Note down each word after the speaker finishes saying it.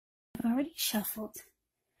already shuffled.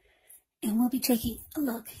 And we'll be taking a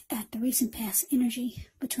look at the recent past energy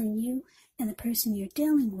between you and the person you're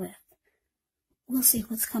dealing with. We'll see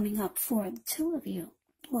what's coming up for the two of you.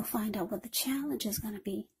 We'll find out what the challenge is going to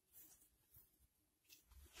be.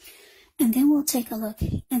 And then we'll take a look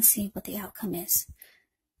and see what the outcome is.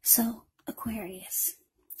 So, Aquarius,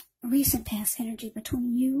 recent past energy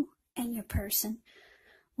between you and your person.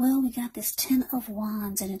 Well, we got this Ten of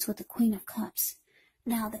Wands, and it's with the Queen of Cups.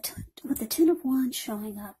 Now, with the Ten of Wands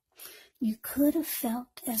showing up, you could have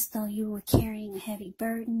felt as though you were carrying a heavy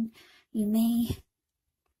burden. You may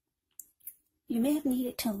have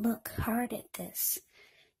needed to look hard at this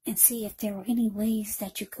and see if there were any ways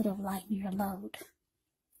that you could have lightened your load,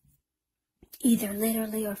 either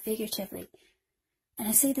literally or figuratively. And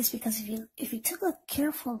I say this because if you took a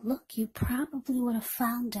careful look, you probably would have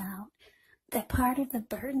found out that part of the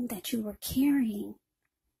burden that you were carrying,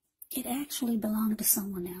 it actually belonged to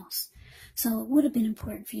someone else. So it would have been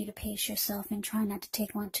important for you to pace yourself and try not to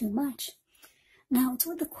take on too much. Now, it's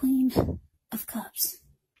with the Queen of Cups.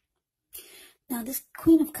 Now, this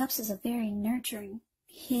Queen of Cups is a very nurturing,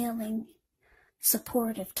 healing,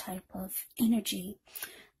 supportive type of energy.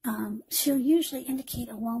 She'll usually indicate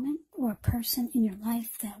a woman or a person in your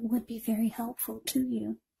life that would be very helpful to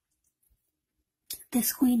you.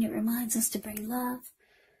 This Queen, it reminds us to bring love,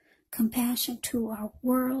 compassion to our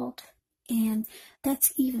world, and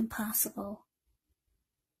that's even possible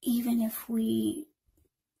even if we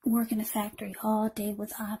work in a factory all day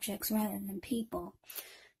with objects rather than people.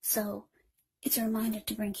 So it's a reminder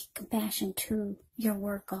to bring compassion to your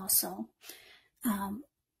work also.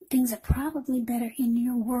 Things are probably better in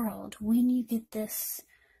your world when you get this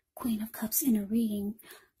Queen of Cups in a reading,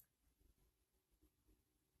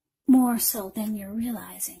 more so than you're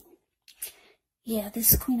realizing. Yeah,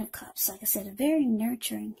 this Queen of Cups, like I said, a very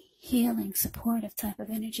nurturing, healing, supportive type of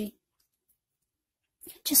energy.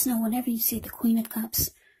 Just know whenever you see the Queen of Cups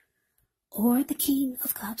or the King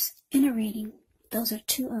of Cups in a reading, those are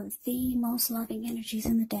two of the most loving energies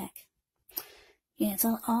in the deck. Yeah, it's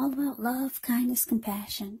all about love, kindness,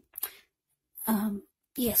 compassion.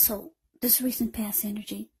 So this recent past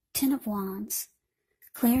energy, Ten of Wands,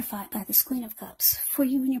 clarified by this Queen of Cups for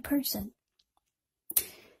you and your person.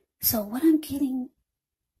 So what I'm getting,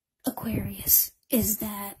 Aquarius, is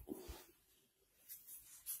that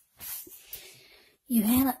you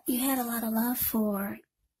had a lot of love for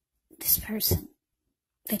this person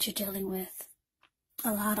that you're dealing with.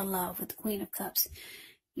 A lot of love with the Queen of Cups.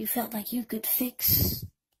 You felt like you could fix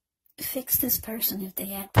this person if they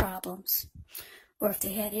had problems or if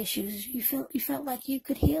they had issues. You felt like you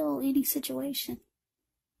could heal any situation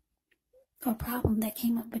or problem that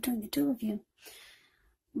came up between the two of you.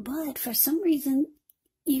 But for some reason,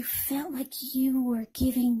 you felt like you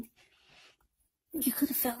could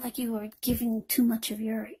have felt like you were giving too much of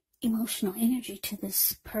your emotional energy to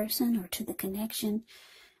this person or to the connection,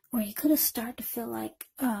 or you could have started to feel like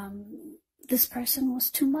this person was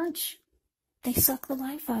too much. They sucked the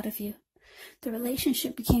life out of you. The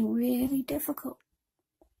relationship became really difficult.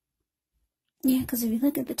 Yeah, because if you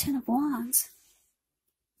look at the Ten of Wands,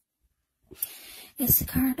 it's the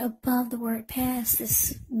card above the word past.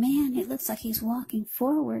 This man, it looks like he's walking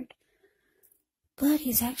forward, but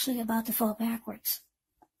he's actually about to fall backwards.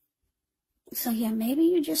 So yeah, maybe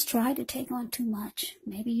you just tried to take on too much.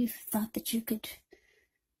 Maybe you thought that you could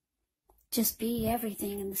just be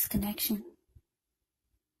everything in this connection,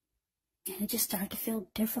 and it just started to feel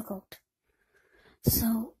difficult.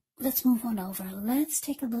 So let's move on over. Let's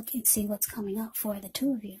take a look and see what's coming up for the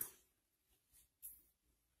two of you.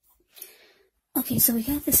 Okay, so we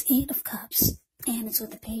got this Eight of Cups, and it's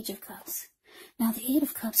with the Page of Cups. Now, the Eight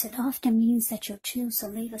of Cups, it often means that you'll choose to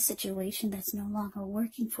leave a situation that's no longer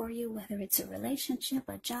working for you, whether it's a relationship,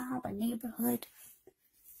 a job, a neighborhood.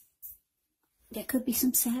 There could be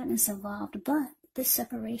some sadness involved, but this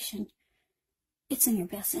separation, it's in your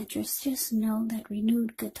best interest. Just know that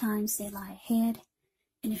renewed good times, they lie ahead.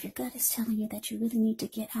 And if your gut is telling you that you really need to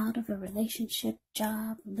get out of a relationship,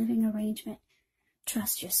 job, living arrangement,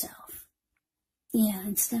 trust yourself. Yeah,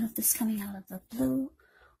 instead of this coming out of the blue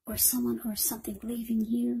or someone or something leaving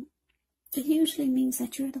you, it usually means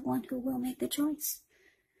that you're the one who will make the choice.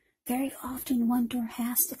 Very often one door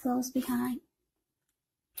has to close behind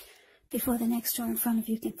before the next door in front of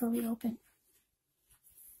you can fully open.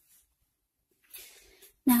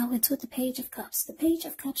 Now it's with the Page of Cups. The Page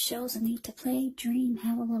of Cups shows a need to play, dream,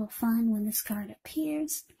 have a little fun when this card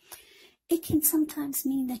appears. It can sometimes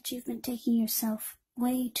mean that you've been taking yourself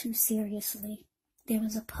way too seriously. There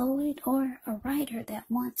was a poet or a writer that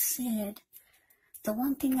once said the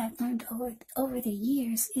one thing I've learned over the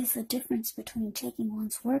years is the difference between taking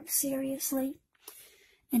one's work seriously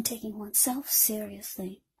and taking oneself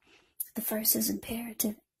seriously. The first is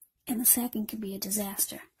imperative, and the second can be a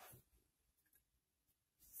disaster.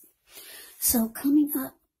 So coming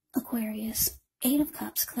up, Aquarius, 8 of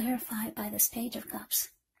Cups clarified by this Page of Cups.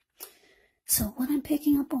 So what I'm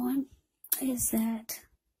picking up on is that,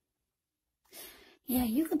 yeah,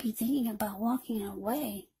 you could be thinking about walking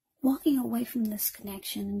away from this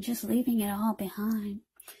connection and just leaving it all behind.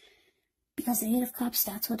 Because the 8 of Cups,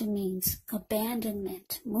 that's what it means.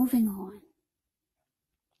 Abandonment, moving on.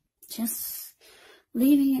 Just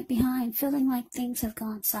leaving it behind, feeling like things have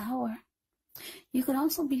gone sour. You could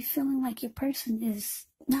also be feeling like your person is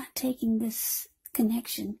not taking this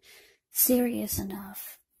connection serious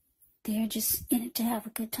enough. They're just in it to have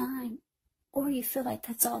a good time. Or you feel like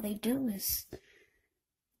that's all they do is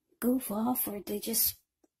goof off, or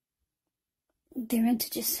they're into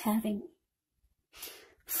just having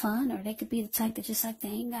fun, or they could be the type that just like to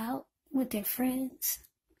hang out with their friends.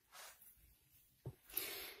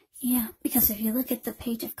 Yeah, because if you look at the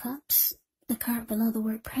Page of Cups, the card below the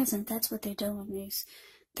word present, that's what they're doing. There's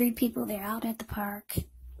 3 people, they're out at the park,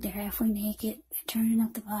 they're halfway naked, they're turning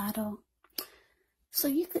up the bottle. So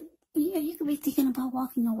you could be thinking about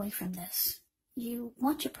walking away from this. You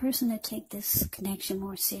want your person to take this connection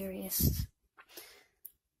more serious.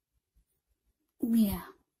 Yeah.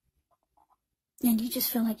 And you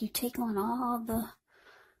just feel like you take on all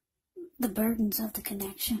the burdens of the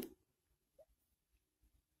connection.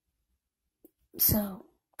 So,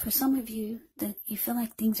 for some of you, that you feel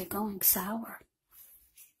like things are going sour.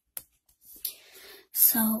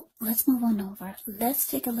 So, let's move on over. Let's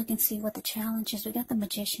take a look and see what the challenge is. We got the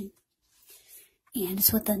Magician. And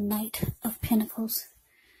it's with the Knight of Pentacles.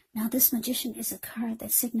 Now, this Magician is a card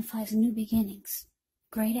that signifies new beginnings,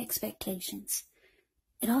 great expectations.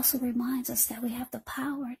 It also reminds us that we have the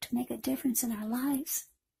power to make a difference in our lives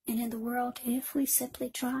and in the world if we simply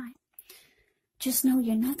try. Just know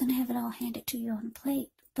you're not going to have it all handed to you on a plate,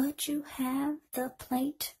 but you have the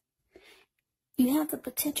plate. You have the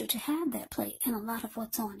potential to have that plate and a lot of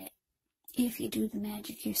what's on it if you do the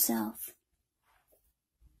magic yourself.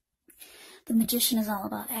 The Magician is all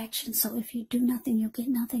about action, so if you do nothing, you'll get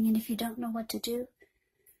nothing, and if you don't know what to do,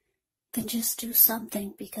 then just do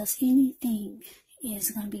something, because anything is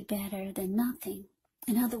going to be better than nothing.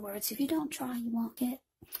 In other words, if you don't try, you won't get.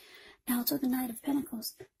 Now to the Knight of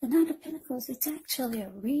Pentacles. The Knight of Pentacles, it's actually a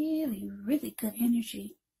really, really good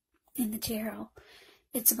energy in the tarot.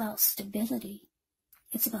 It's about stability.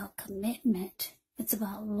 It's about commitment. It's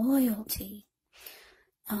about loyalty.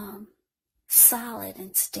 Solid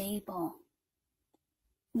and stable.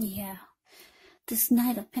 Yeah. This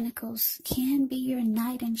Knight of Pentacles can be your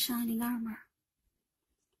knight in shining armor.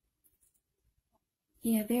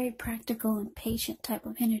 Yeah, very practical and patient type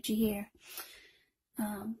of energy here.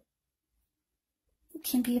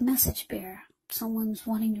 Can be a message bearer. Someone's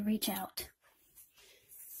wanting to reach out.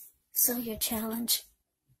 So your challenge,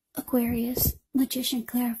 Aquarius, Magician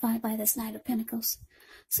clarified by this Knight of Pentacles.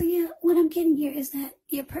 So yeah, what I'm getting here is that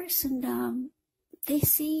your person, they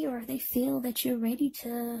see or they feel that you're ready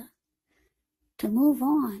to move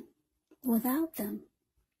on without them.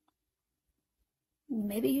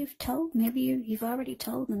 Maybe you've already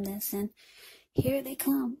told them this, and here they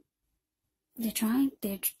come.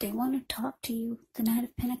 They want to talk to you, the Knight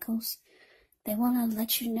of Pentacles. They want to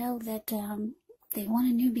let you know that they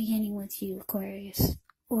want a new beginning with you, Aquarius.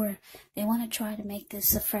 Or they want to try to make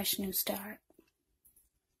this a fresh new start.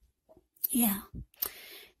 Yeah.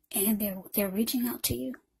 And they're reaching out to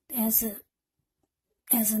you. As the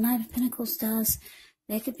Knight of Pentacles does,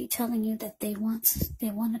 they could be telling you that they want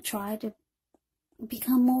to try to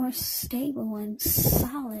become more stable and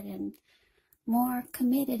solid and more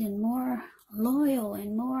committed and more loyal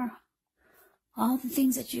and more all the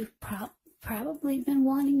things that you've probably been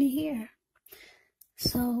wanting to hear.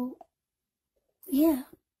 So, yeah,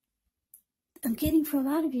 I'm getting for a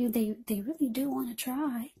lot of you, they really do want to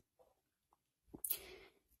try.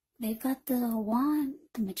 They've got the wand,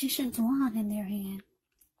 the Magician's wand in their hand.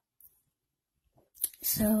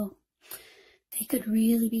 So, they could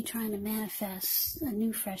really be trying to manifest a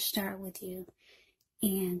new fresh start with you.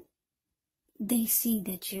 And they see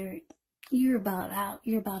that you're about out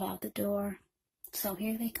the door. So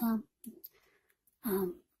here they come.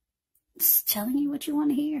 Telling you what you want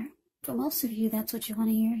to hear. For most of you, that's what you want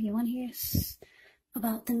to hear. You want to hear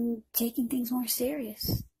about them taking things more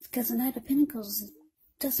serious. Because the Knight of Pentacles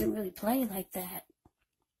doesn't really play like that.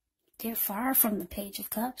 They're far from the Page of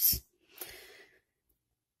Cups.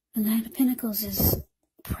 The Knight of Pentacles is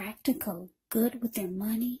practical, good with their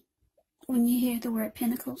money, when you hear the word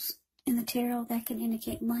pentacles in the tarot, that can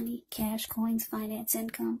indicate money, cash, coins, finance,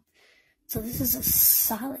 income. So this is a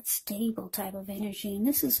solid, stable type of energy, and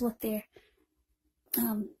this is what they're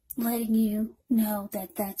letting you know,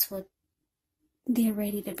 that that's what they're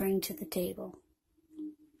ready to bring to the table.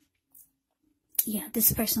 Yeah,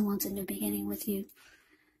 this person wants a new beginning with you,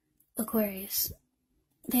 Aquarius.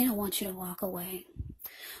 They don't want you to walk away.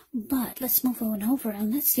 But let's move on over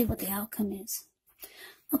and let's see what the outcome is.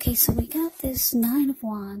 Okay, so we got this Nine of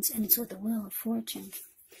Wands, and it's with the Wheel of Fortune.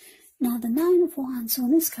 Now, the Nine of Wands, so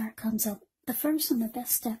when this card comes up, the first and the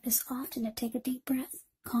best step is often to take a deep breath,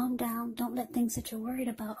 calm down, don't let things that you're worried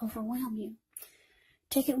about overwhelm you.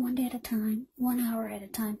 Take it one day at a time, 1 hour at a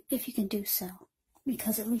time, if you can do so.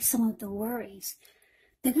 Because at least some of the worries,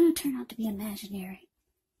 they're going to turn out to be imaginary.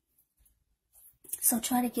 So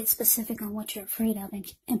try to get specific on what you're afraid of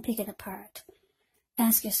and pick it apart.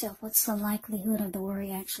 Ask yourself, what's the likelihood of the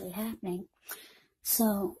worry actually happening?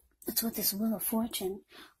 So it's with this Wheel of Fortune.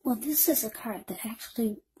 Well, this is a card that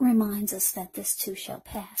actually reminds us that this too shall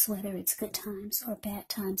pass. Whether it's good times or bad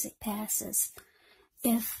times, it passes.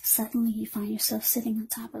 If suddenly you find yourself sitting on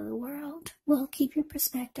top of the world, well, keep your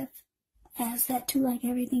perspective, as that too, like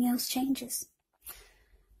everything else, changes.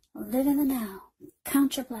 Live in the now,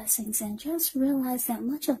 count your blessings, and just realize that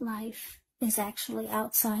much of life is actually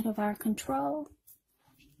outside of our control.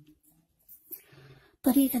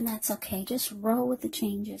 But even that's okay. Just roll with the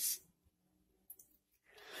changes.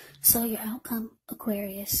 So your outcome,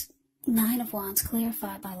 Aquarius, Nine of Wands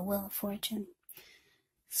clarified by the Wheel of Fortune.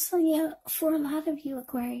 So yeah, for a lot of you,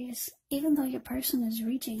 Aquarius, even though your person is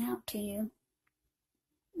reaching out to you,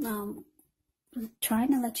 trying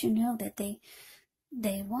to let you know that they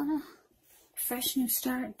want a fresh new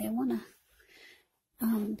start. They want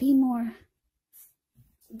to be more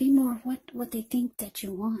what they think that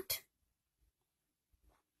you want.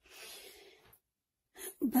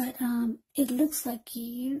 But it looks like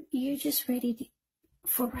you're just ready to,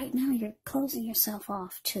 for right now, you're closing yourself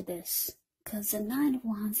off to this. Because the Nine of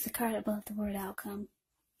Wands, the card above the word outcome.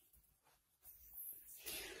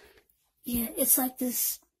 Yeah, it's like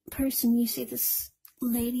this person, you see this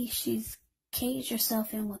lady, she's caged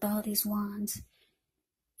herself in with all these wands.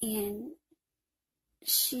 And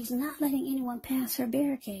she's not letting anyone pass her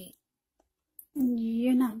barricade.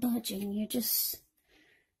 You're not budging, you're just...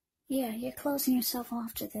 yeah, you're closing yourself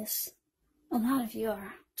off to this. A lot of you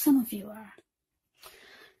are. Some of you are.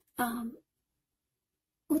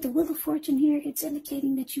 With the Wheel of Fortune here, it's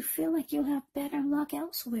indicating that you feel like you'll have better luck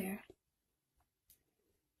elsewhere.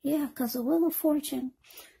 Yeah, because the Wheel of Fortune,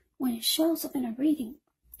 when it shows up in a reading,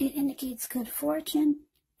 it indicates good fortune.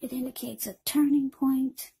 It indicates a turning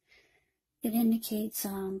point. It indicates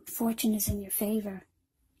fortune is in your favor.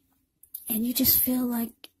 And you just feel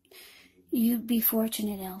like you'd be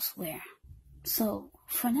fortunate elsewhere. So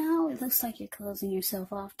for now, it looks like you're closing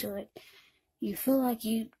yourself off to it. You feel like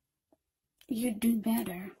you'd do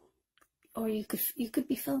better, or you could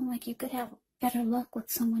be feeling like you could have better luck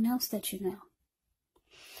with someone else that you know.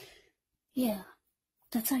 Yeah,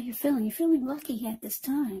 that's how you're feeling. You're feeling lucky at this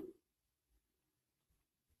time.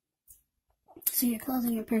 So you're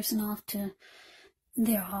closing your person off to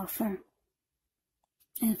their offer.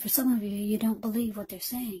 And for some of you, you don't believe what they're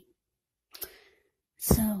saying.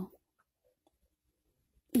 So,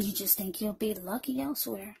 you just think you'll be lucky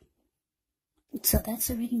elsewhere. So that's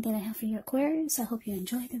the reading that I have for you, Aquarius. I hope you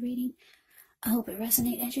enjoyed the reading. I hope it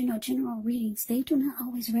resonated. As you know, general readings, they do not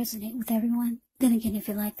always resonate with everyone. Then again, if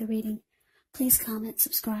you like the reading, please comment,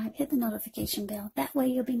 subscribe, hit the notification bell. That way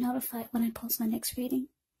you'll be notified when I post my next reading.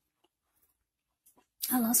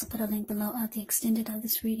 I'll also put a link below of the extended of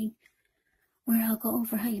this reading, where I'll go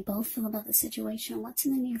over how you both feel about the situation, what's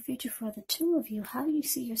in the near future for the two of you, how you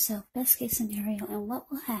see yourself, best case scenario, and what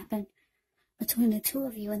will happen between the two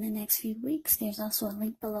of you in the next few weeks. There's also a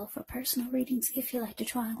link below for personal readings if you'd like to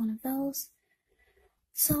try one of those.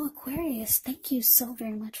 So Aquarius, thank you so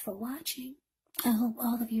very much for watching. I hope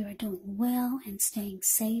all of you are doing well and staying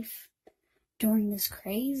safe during this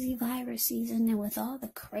crazy virus season, and with all the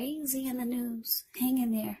crazy in the news. Hang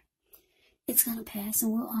in there. It's going to pass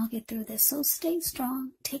and we'll all get through this. So stay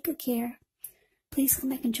strong. Take good care. Please come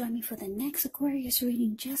back and join me for the next Aquarius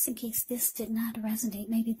reading, just in case this did not resonate.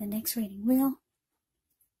 Maybe the next reading will.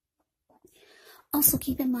 Also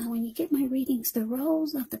keep in mind, when you get my readings, the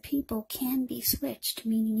roles of the people can be switched,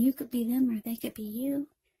 meaning you could be them or they could be you.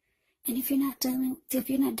 And if you're not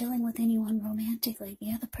dealing with anyone romantically,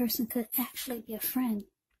 the other person could actually be a friend,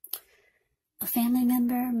 a family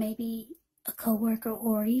member, maybe a coworker,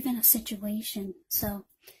 or even a situation. So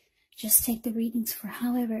just take the readings for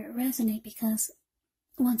however it resonates, because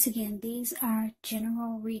Once again, these are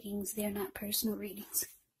general readings. They're not personal readings.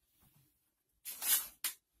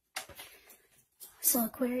 So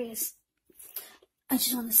Aquarius, I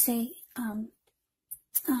just want to say,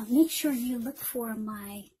 make sure you look for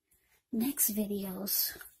my next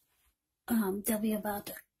videos. They'll be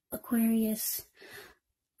about Aquarius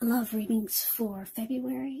love readings for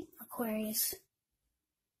February, Aquarius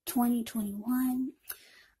 2021.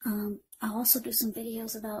 I'll also do some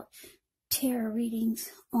videos about tarot readings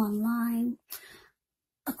online,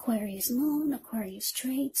 Aquarius moon, Aquarius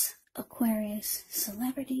traits, Aquarius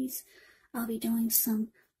celebrities. I'll be doing some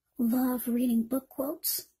love reading book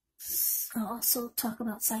quotes. I'll also talk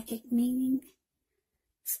about psychic meaning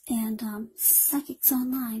and psychics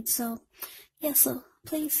online. So yeah, so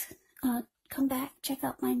please come back, check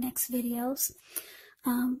out my next videos.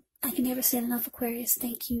 I can never say enough, Aquarius.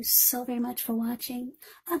 Thank you so very much for watching.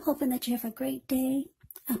 I'm hoping that you have a great day.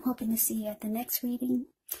 I'm hoping to see you at the next reading,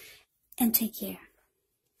 and take care.